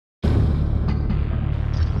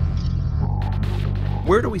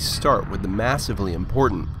Where do we start with the massively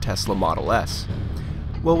important Tesla Model S?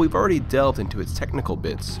 Well, we've already delved into its technical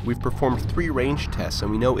bits. We've performed 3 range tests and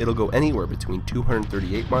we know it'll go anywhere between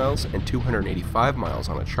 238 miles and 285 miles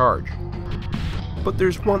on a charge. But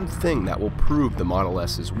there's one thing that will prove the Model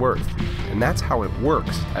S's worth, and that's how it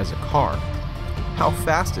works as a car. How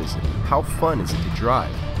fast is it? How fun is it to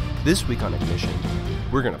drive? This week on Ignition,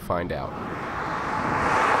 we're going to find out.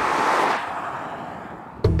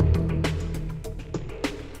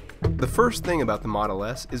 The first thing about the Model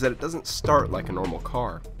S is that it doesn't start like a normal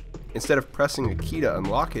car. Instead of pressing a key to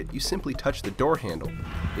unlock it, you simply touch the door handle.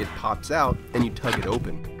 It pops out and you tug it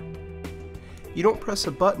open. You don't press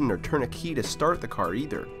a button or turn a key to start the car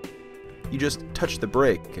either. You just touch the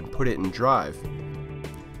brake and put it in drive.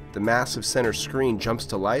 The massive center screen jumps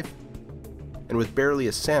to life, and with barely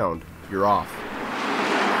a sound, you're off.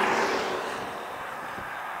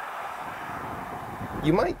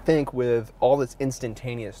 You might think with all this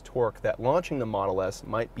instantaneous torque that launching the Model S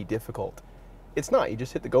might be difficult. It's not, you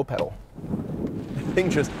just hit the go pedal. The thing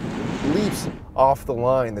just leaps off the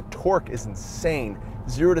line. The torque is insane.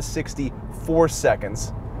 0 to 60, 4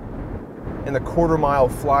 seconds. And the quarter mile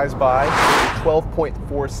flies by,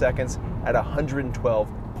 12.4 seconds at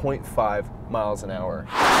 112.5 miles an hour.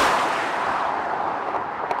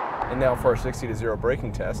 And now for our 60 to 0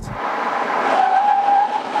 braking test.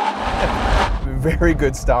 Very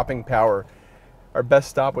good stopping power. Our best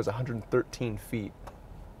stop was 113 feet.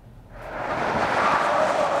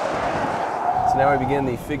 So now we begin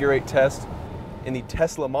the figure 8 test in the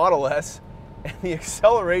Tesla Model S, and the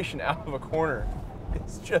acceleration out of a corner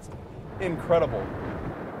is just incredible.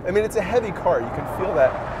 I mean, it's a heavy car. You can feel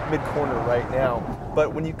that mid-corner right now.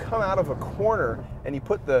 But when you come out of a corner and you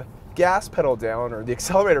put the gas pedal down or the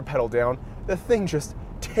accelerator pedal down, the thing just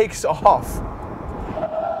takes off.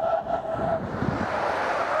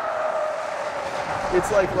 It's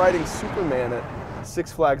like riding Superman at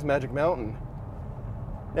Six Flags Magic Mountain.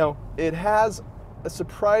 Now, it has a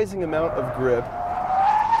surprising amount of grip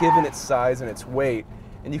given its size and its weight,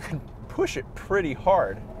 and you can push it pretty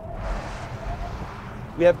hard.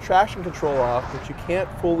 We have traction control off, but you can't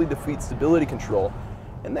fully defeat stability control,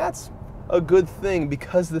 and that's a good thing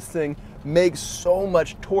because this thing makes so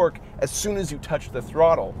much torque as soon as you touch the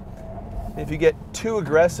throttle. If you get too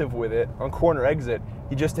aggressive with it on corner exit,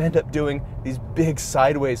 you just end up doing these big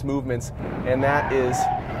sideways movements, and that is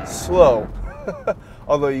slow.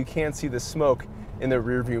 Although you can see the smoke in the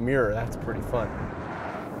rearview mirror, that's pretty fun.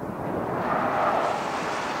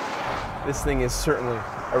 This thing is certainly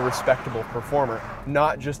a respectable performer,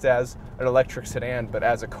 not just as an electric sedan, but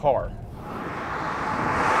as a car.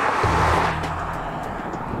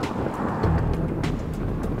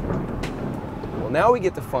 Well, now we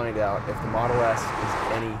get to find out if the Model S is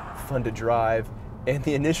any fun to drive. And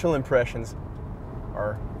the initial impressions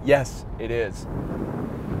are, yes, it is.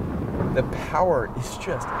 The power is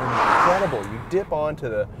just incredible. You dip onto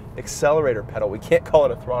the accelerator pedal. We can't call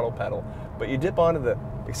it a throttle pedal, but you dip onto the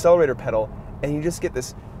accelerator pedal and you just get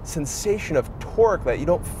this sensation of torque that you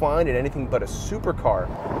don't find in anything but a supercar.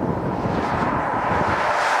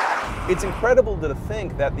 It's incredible to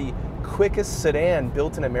think that the quickest sedan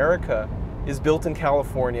built in America is built in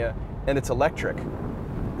California and it's electric.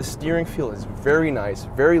 The steering feel is very nice,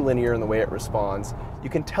 very linear in the way it responds. You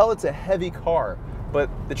can tell it's a heavy car, but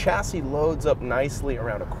the chassis loads up nicely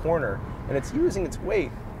around a corner, and it's using its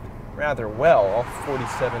weight rather well, all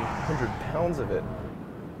 4,700 pounds of it.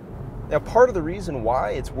 Now, part of the reason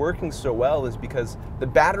why it's working so well is because the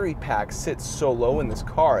battery pack sits so low in this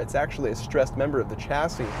car. It's actually a stressed member of the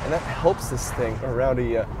chassis, and that helps this thing around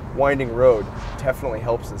a winding road. Definitely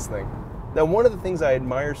helps this thing. Now, one of the things I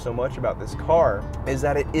admire so much about this car is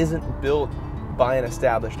that it isn't built by an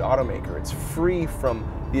established automaker. It's free from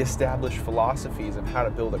the established philosophies of how to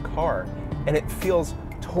build a car, and it feels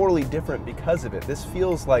totally different because of it. This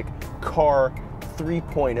feels like car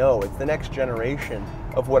 3.0. It's the next generation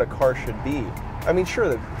of what a car should be. I mean, sure,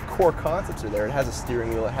 the core concepts are there. It has a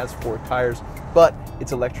steering wheel, it has 4 tires, but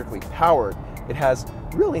it's electrically powered. It has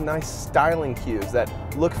really nice styling cues that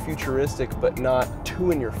look futuristic but not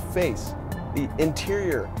too in your face. The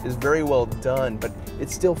interior is very well done, but it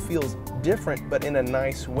still feels different, but in a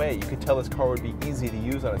nice way. You could tell this car would be easy to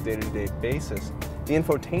use on a day-to-day basis. The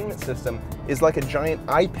infotainment system is like a giant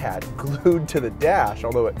iPad glued to the dash,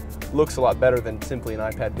 although it looks a lot better than simply an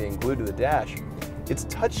iPad being glued to the dash. It's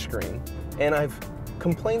touchscreen, and I've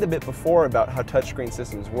complained a bit before about how touchscreen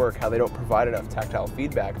systems work, how they don't provide enough tactile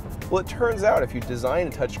feedback. Well, it turns out if you design a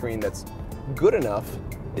touchscreen that's good enough,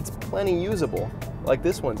 it's plenty usable, like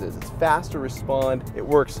this one's is. It's fast to respond, it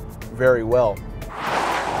works very well.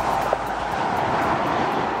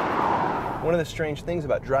 One One of the strange things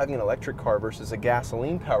about driving an electric car versus a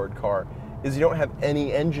gasoline-powered car is you don't have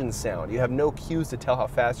any engine sound. You have no cues to tell how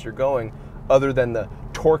fast you're going other than the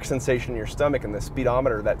torque sensation in your stomach and the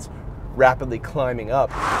speedometer that's rapidly climbing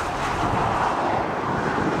up.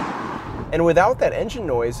 And without that engine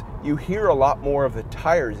noise, you hear a lot more of the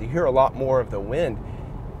tires, you hear a lot more of the wind.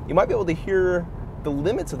 You might be able to hear the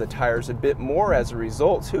limits of the tires a bit more as a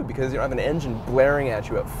result too, because you don't have an engine blaring at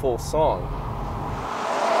you at full song.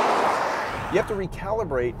 You have to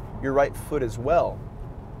recalibrate your right foot as well.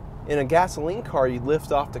 In a gasoline car, you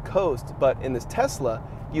lift off to coast, but in this Tesla,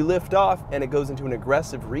 you lift off and it goes into an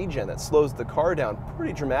aggressive regen that slows the car down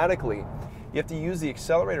pretty dramatically. You have to use the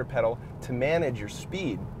accelerator pedal to manage your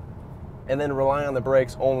speed, and then rely on the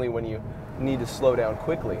brakes only when you need to slow down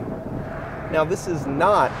quickly. Now, this is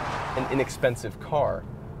not an inexpensive car,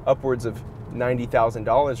 upwards of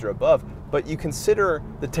 $90,000 or above, but you consider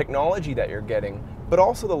the technology that you're getting, but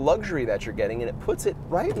also the luxury that you're getting, and it puts it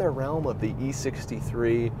right in the realm of the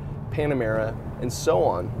E63, Panamera, and so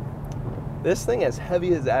on. This thing, as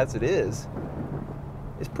heavy as it is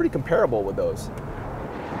pretty comparable with those.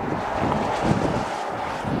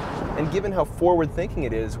 And given how forward-thinking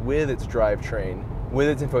it is with its drivetrain, with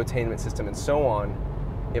its infotainment system, and so on,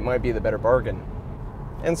 it might be the better bargain.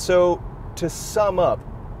 And so, to sum up,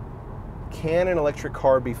 can an electric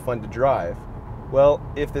car be fun to drive? Well,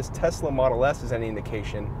 if this Tesla Model S is any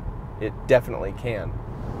indication, it definitely can.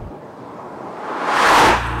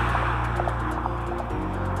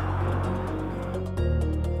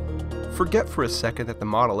 Forget for a second that the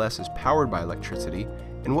Model S is powered by electricity,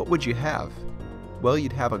 and what would you have? Well,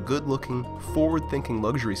 you'd have a good-looking, forward-thinking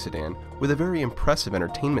luxury sedan with a very impressive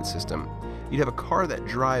entertainment system. You'd have a car that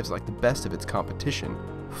drives like the best of its competition,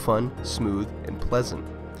 fun, smooth, and pleasant.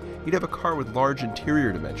 You'd have a car with large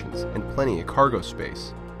interior dimensions and plenty of cargo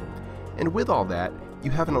space. And with all that,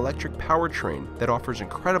 you have an electric powertrain that offers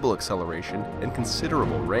incredible acceleration and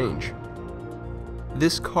considerable range.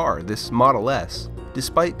 This car, this Model S,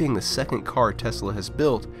 despite being the second car Tesla has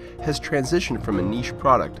built, has transitioned from a niche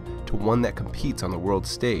product to one that competes on the world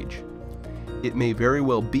stage. It may very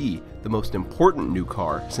well be the most important new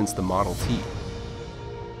car since the Model T.